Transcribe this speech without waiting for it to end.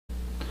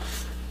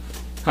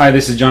Hi,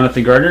 this is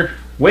Jonathan Gardner.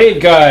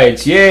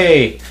 Waveguides,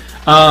 yay!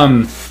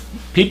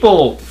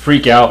 People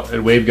freak out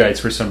at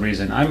waveguides for some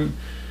reason.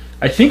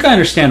 I think I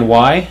understand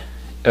why.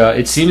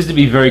 It seems to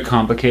be very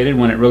complicated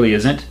when it really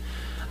isn't.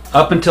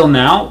 Up until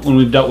now, when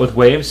we've dealt with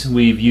waves,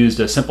 we've used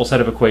a simple set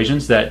of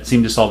equations that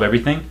seem to solve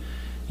everything.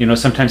 You know,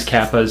 sometimes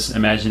kappa is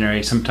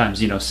imaginary,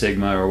 sometimes,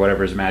 sigma or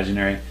whatever is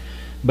imaginary.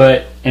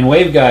 But in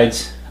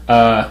waveguides,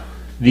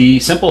 the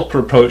simple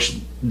approach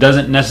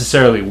doesn't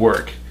necessarily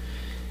work.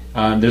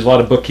 There's a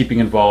lot of bookkeeping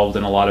involved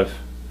and a lot of,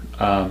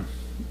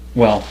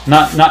 well,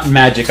 not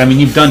magic. I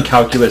mean, you've done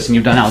calculus and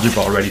you've done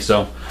algebra already,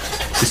 so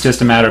it's just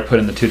a matter of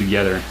putting the two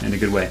together in a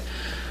good way.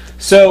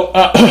 So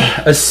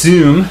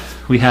assume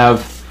we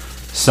have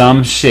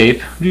some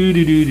shape.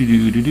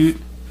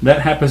 That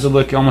happens to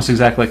look almost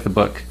exactly like the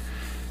book.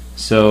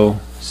 So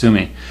sue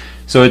me.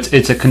 So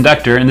it's a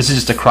conductor, and this is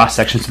just a cross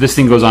section. So this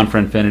thing goes on for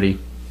infinity.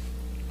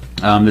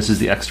 This is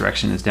the x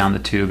direction. It's down the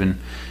tube, and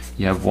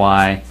you have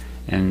y.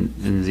 And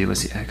z,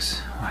 let's see,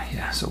 x, y,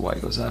 yeah, so y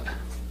goes up.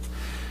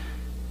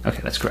 Okay,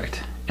 that's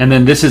correct. And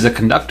then this is a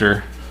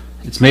conductor.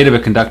 It's made of a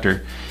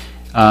conductor.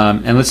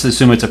 And let's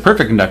assume it's a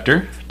perfect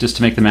conductor, just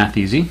to make the math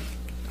easy.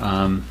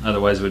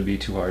 Otherwise it would be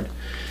too hard.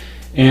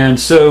 And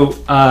so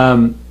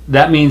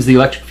that means the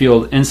electric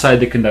field inside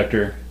the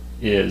conductor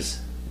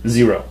is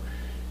 0.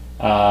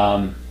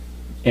 And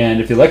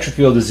if the electric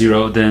field is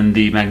 0, then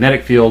the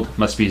magnetic field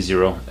must be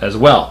 0 as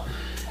well.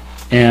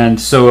 And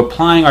so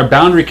applying our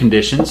boundary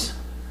conditions,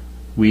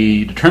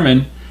 we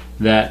determine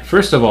that,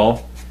 first of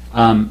all,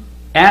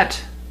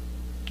 just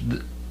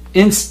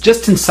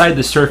inside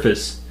the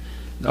surface,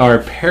 our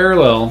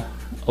parallel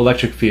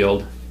electric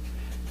field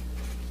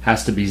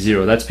has to be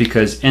 0. That's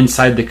because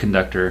inside the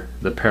conductor,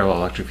 the parallel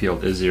electric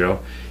field is 0.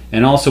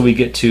 And also we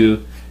get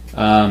to,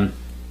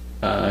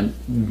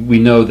 we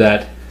know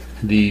that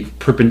the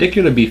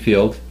perpendicular B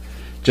field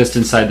just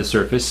inside the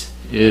surface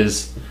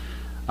is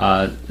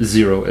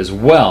 0 as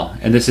well.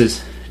 And this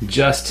is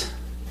just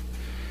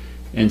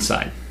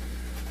inside.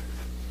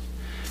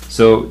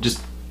 So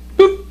just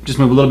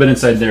move a little bit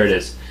inside. There it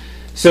is.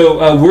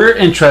 So we're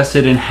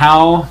interested in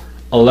how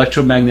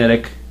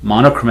electromagnetic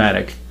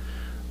monochromatic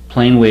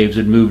plane waves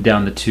would move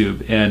down the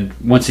tube, and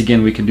once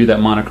again we can do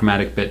that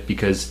monochromatic bit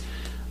because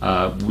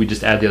we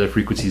just add the other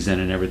frequencies in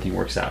and everything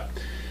works out.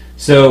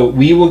 So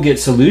we will get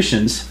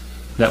solutions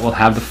that will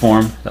have the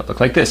form that look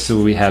like this.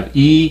 So we have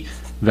E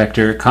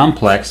vector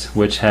complex,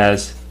 which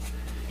has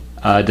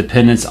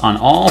dependence on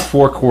all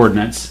 4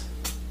 coordinates,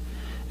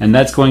 and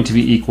that's going to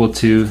be equal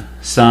to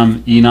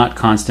some E naught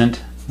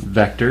constant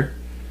vector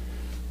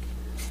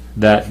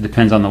that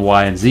depends on the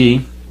y and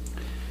z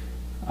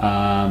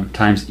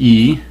times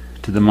e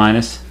to the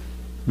minus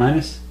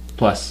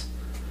plus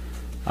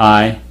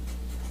I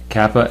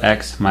kappa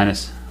x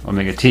minus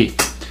omega t.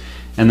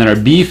 And then our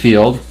B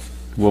field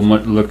will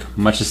look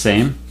much the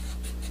same.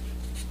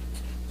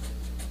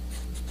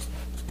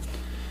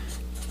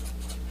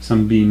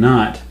 Some B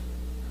naught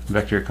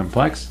vector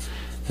complex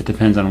that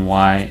depends on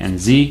y and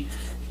z,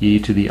 e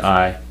to the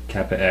I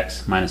kappa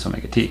x minus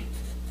omega t.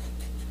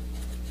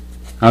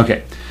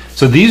 Okay,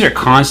 so these are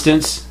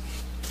constants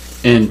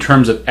in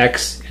terms of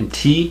x and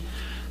t,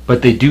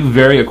 but they do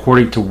vary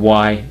according to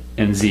y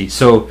and z.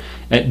 So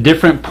at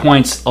different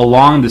points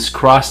along this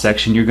cross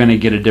section, you're going to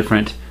get a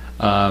different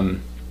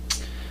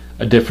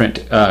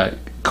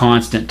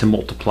constant to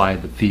multiply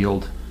the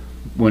field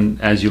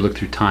as you look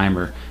through time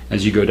or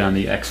as you go down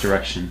the x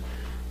direction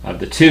of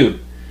the tube.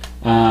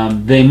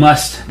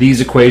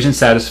 These equations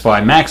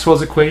satisfy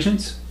Maxwell's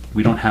equations.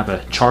 We don't have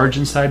a charge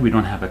inside, we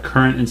don't have a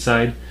current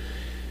inside.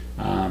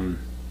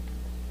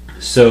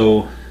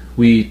 So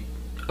we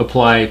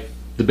apply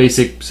the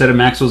basic set of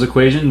Maxwell's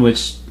equation,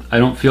 which I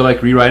don't feel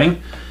like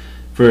rewriting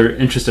for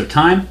interest of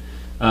time.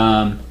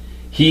 In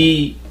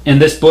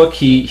this book,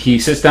 he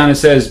sits down and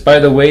says, by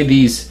the way,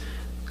 these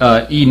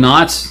E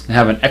naughts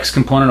have an x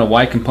component, a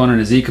y component,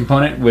 and a z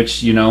component,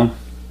 which,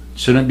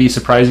 shouldn't be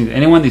surprising to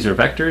anyone. These are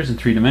vectors in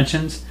 3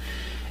 dimensions.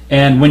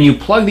 And when you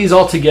plug these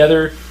all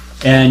together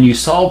and you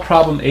solve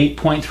problem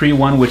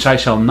 8.31, which I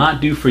shall not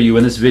do for you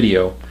in this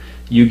video,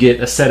 you get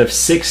a set of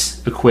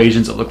 6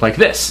 equations that look like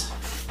this,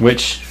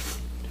 which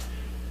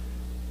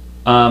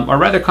are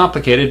rather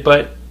complicated,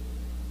 but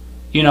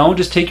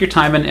just take your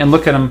time and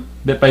look at them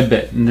bit by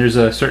bit. And there's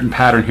a certain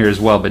pattern here as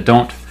well, but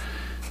don't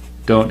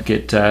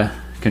get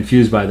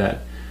confused by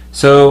that.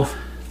 So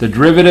the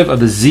derivative of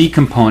the z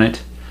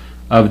component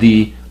of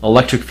the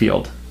electric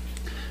field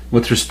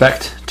with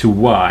respect to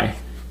y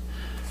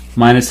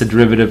minus the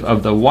derivative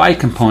of the y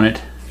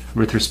component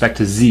with respect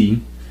to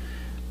z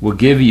will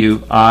give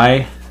you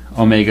I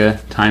omega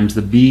times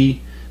the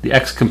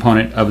x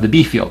component of the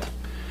B field.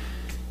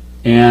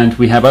 And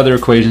we have other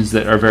equations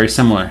that are very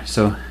similar.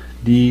 So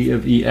d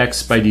of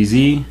ex by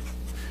dz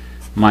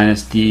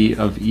minus d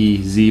of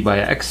ez by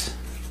x.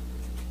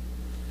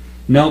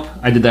 Nope,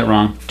 I did that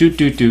wrong.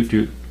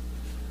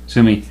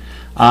 Sue me.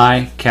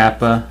 I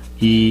kappa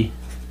e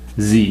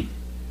z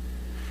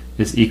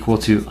is equal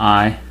to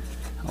I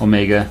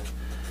omega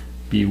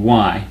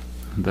by,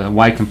 the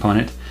y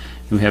component.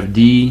 We have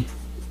d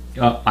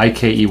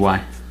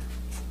IKEY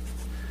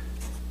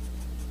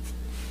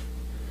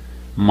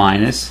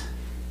minus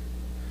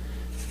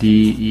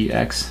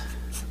dEx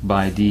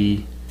by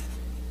dy.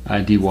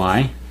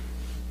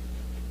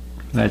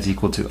 That's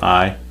equal to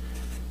I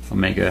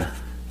omega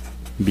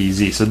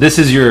bz. So this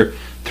is your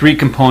three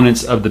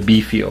components of the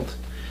B field.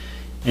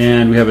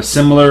 And we have a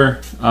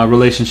similar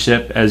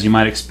relationship as you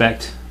might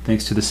expect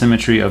thanks to the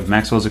symmetry of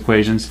Maxwell's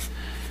equations.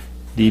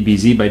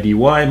 dBz by dy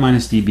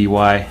minus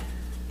dBy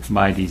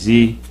by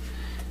dz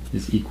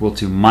is equal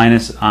to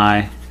minus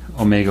I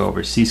omega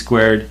over c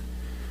squared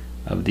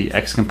of the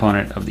x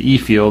component of the E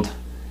field.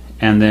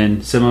 And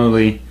then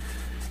similarly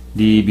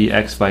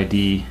dBx by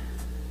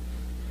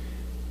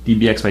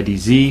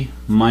dz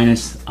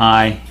minus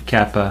I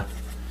kappa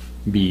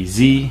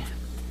bz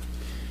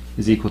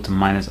is equal to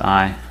minus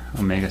I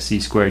omega c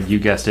squared, you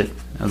guessed it,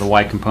 of the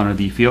y component of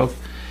the E field.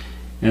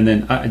 And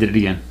then I did it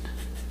again.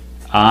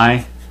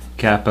 I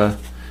kappa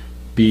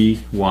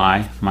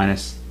by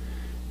minus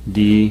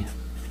dBx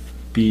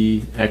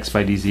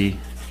by dz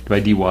by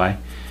dy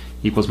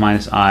equals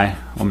minus I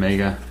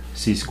omega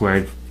c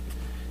squared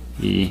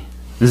E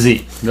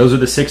z. Those are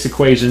the 6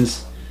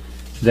 equations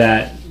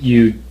that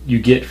you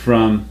get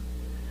from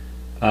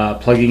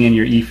plugging in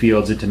your E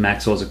fields into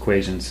Maxwell's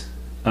equations.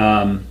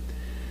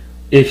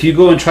 If you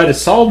go and try to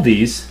solve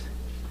these,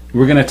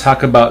 we're going to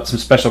talk about some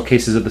special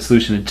cases of the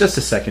solution in just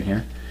a second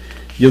here.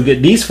 You'll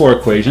get these 4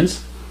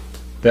 equations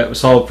that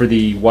solve for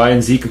the y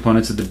and z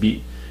components of the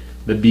B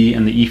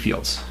and the E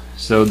fields.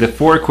 So the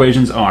 4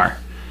 equations are: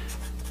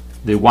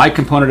 the y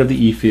component of the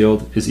E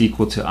field is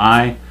equal to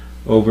I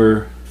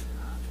over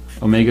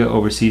omega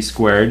over c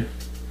squared,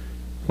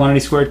 quantity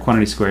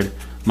squared,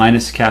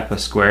 minus kappa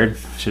squared,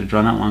 I should have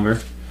drawn that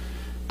longer,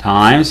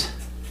 times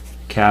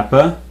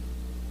kappa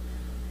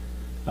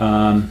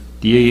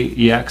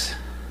dEx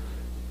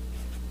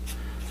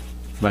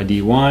by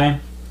dy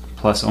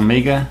plus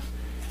omega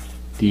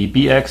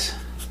dBx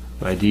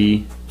by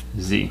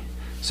dz.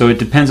 So it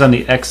depends on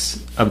the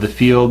x of the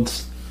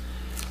fields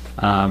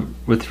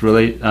with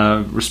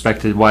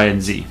respect to y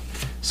and z.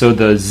 So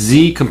the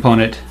z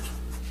component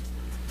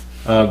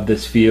of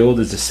this field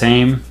is the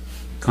same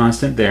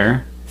constant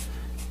there,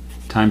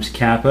 times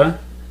kappa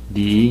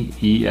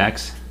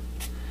dEx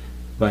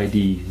by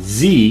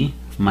dz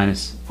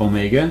minus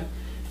omega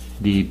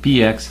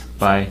dBx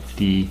by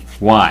dy.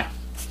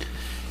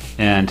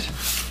 And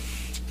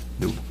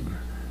the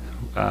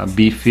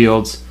B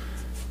field's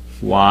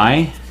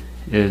y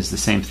is the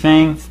same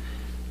thing,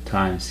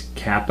 times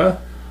kappa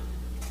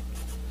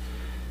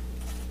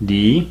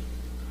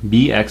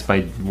dBx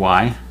by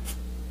y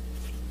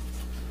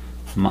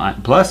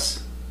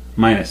plus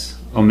minus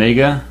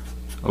omega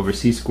over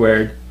c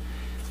squared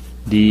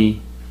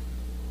dEx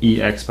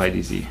by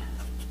dz.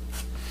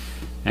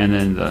 And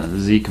then the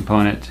z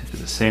component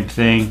is the same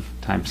thing,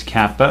 times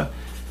kappa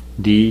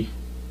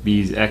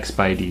dBx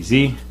by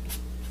dz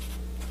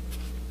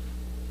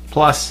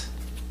plus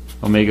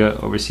omega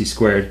over c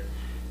squared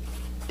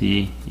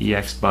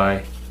dEx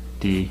by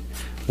dy.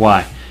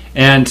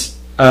 And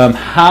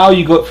how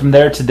you go from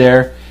there to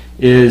there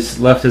is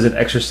left as an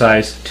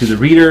exercise to the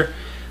reader.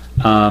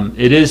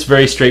 It is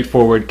very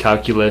straightforward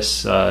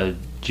calculus,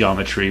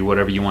 geometry,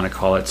 whatever you want to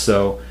call it.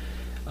 So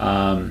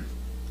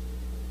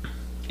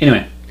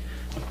anyway,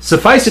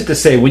 suffice it to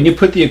say, when you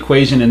put the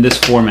equation in this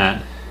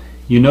format,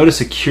 you notice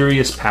a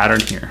curious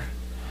pattern here.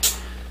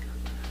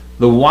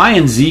 The y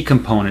and z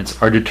components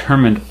are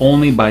determined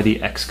only by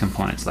the x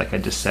components, like I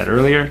just said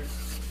earlier.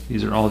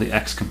 These are all the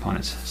x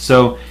components.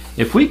 So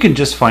if we can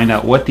just find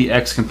out what the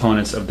x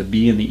components of the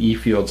B and the E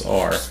fields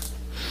are,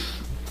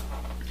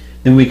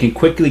 then we can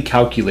quickly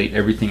calculate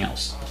everything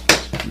else.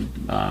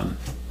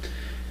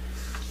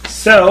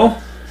 So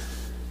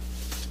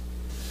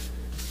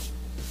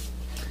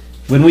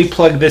when we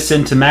plug this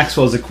into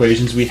Maxwell's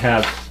equations, we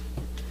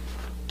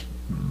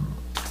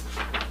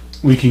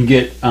can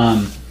get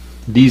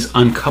these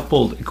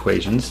uncoupled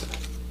equations.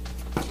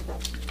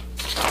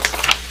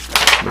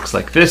 Looks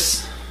like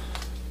this.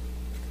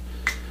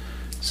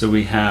 So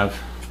we have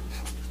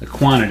the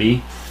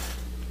quantity,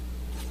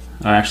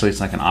 actually it's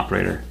like an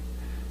operator,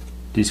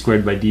 d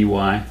squared by dy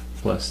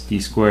plus d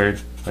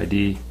squared by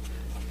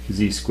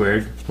dz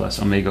squared plus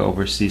omega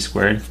over c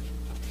squared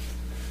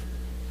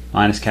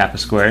minus kappa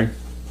squared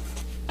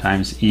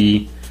times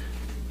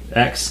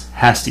Ex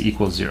has to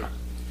equal 0.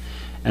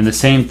 And the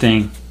same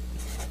thing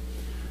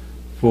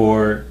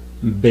for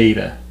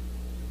beta.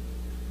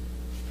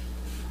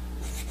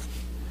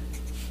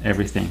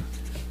 Everything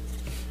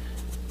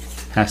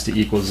has to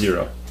equal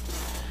 0.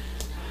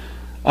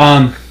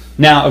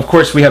 Now, of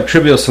course, we have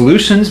trivial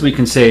solutions. We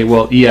can say,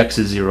 well, Ex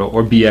is 0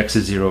 or Bx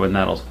is 0, and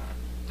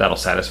that'll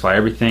satisfy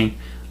everything.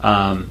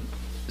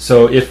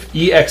 So if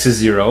Ex is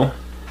 0,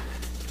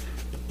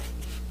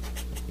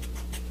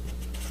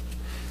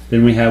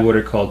 then we have what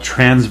are called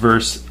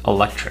transverse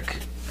electric.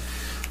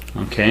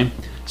 Okay,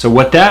 so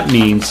what that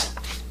means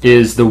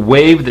is the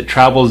wave that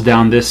travels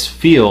down this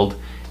field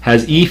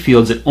has E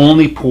fields that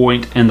only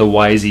point in the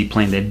YZ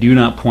plane. They do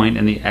not point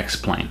in the X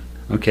plane.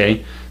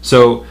 Okay,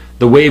 so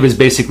the wave is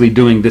basically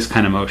doing this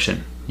kind of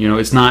motion. You know,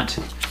 it's not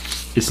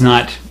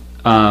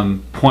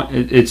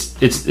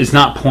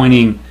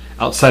pointing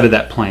outside of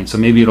that plane. So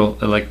maybe it'll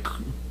like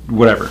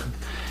whatever.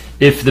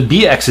 If the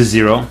Bx is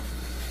 0,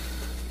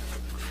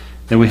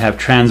 then we have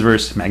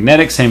transverse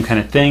magnetic, same kind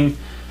of thing.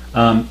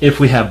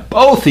 If we have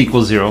both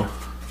equal 0,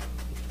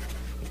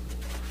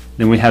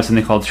 then we have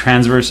something called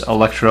transverse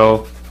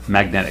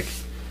electromagnetic.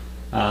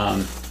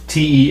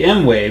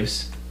 TEM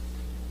waves,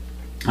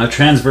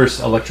 transverse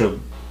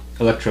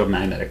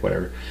electromagnetic,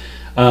 whatever.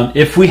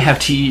 If we have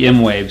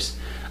TEM waves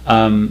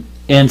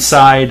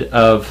inside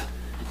of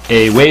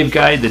a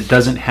waveguide that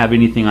doesn't have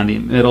anything on the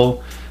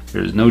middle,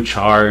 there's no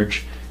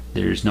charge,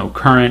 there's no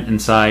current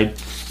inside,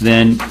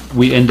 then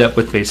we end up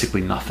with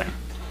basically nothing.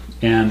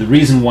 And the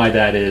reason why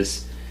that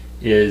is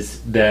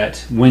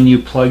that when you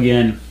plug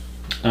in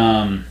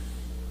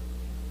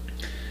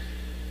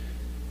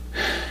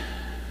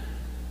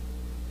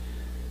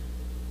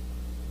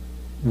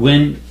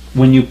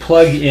when you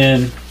plug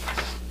in,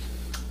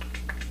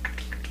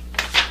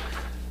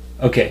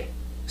 okay,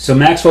 so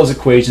Maxwell's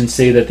equations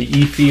say that the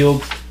E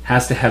field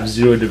has to have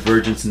 0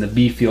 divergence and the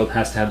B field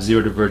has to have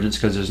 0 divergence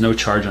because there's no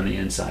charge on the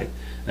inside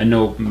and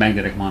no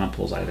magnetic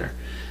monopoles either.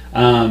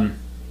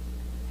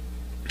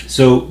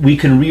 So we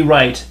can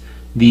rewrite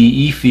the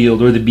E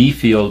field or the B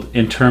field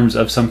in terms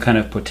of some kind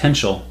of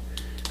potential,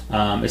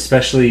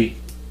 especially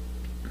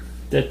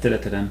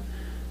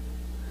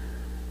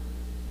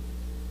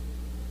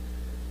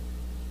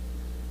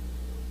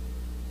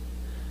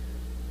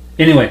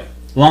anyway,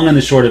 long and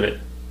the short of it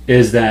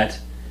is that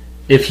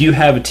if you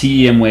have a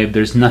TEM wave,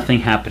 there's nothing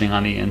happening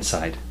on the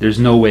inside. There's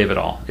no wave at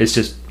all. It's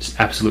just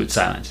absolute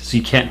silence. So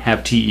you can't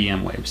have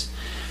TEM waves,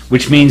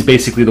 which means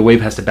basically the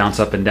wave has to bounce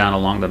up and down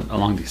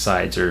along the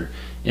sides or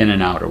in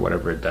and out or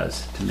whatever it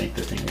does to make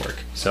the thing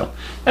work. So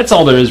that's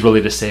all there is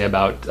really to say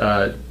about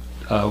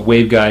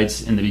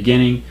waveguides in the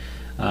beginning.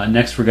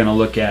 Next we're going to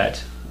look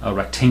at a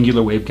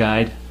rectangular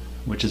waveguide,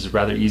 which is a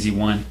rather easy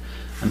one.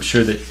 I'm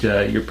sure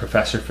that your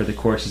professor for the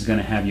course is going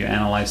to have you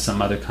analyze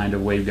some other kind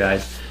of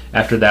waveguide.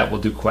 After that, we'll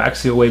do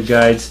coaxial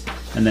waveguides,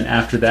 and then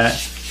after that,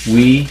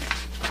 we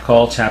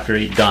call Chapter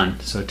 8 done.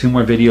 So 2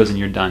 more videos and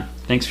you're done.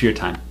 Thanks for your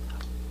time.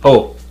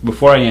 Oh,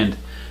 before I end,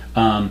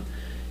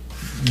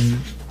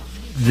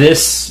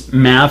 this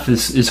math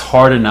is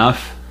hard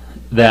enough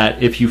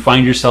that if you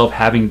find yourself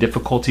having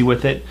difficulty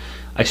with it,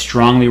 I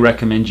strongly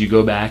recommend you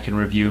go back and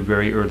review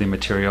very early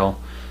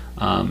material,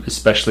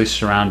 especially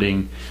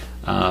surrounding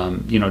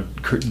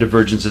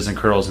divergences and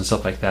curls and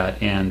stuff like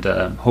that, and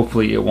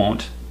hopefully it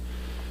won't.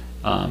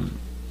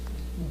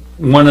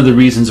 One of the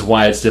reasons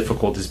why it's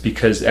difficult is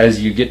because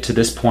as you get to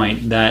this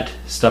point, that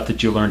stuff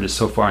that you learned is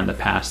so far in the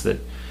past that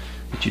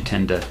you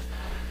tend to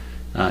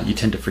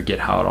forget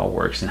how it all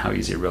works and how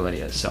easy it really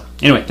is. So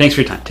anyway, thanks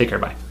for your time. Take care.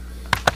 Bye.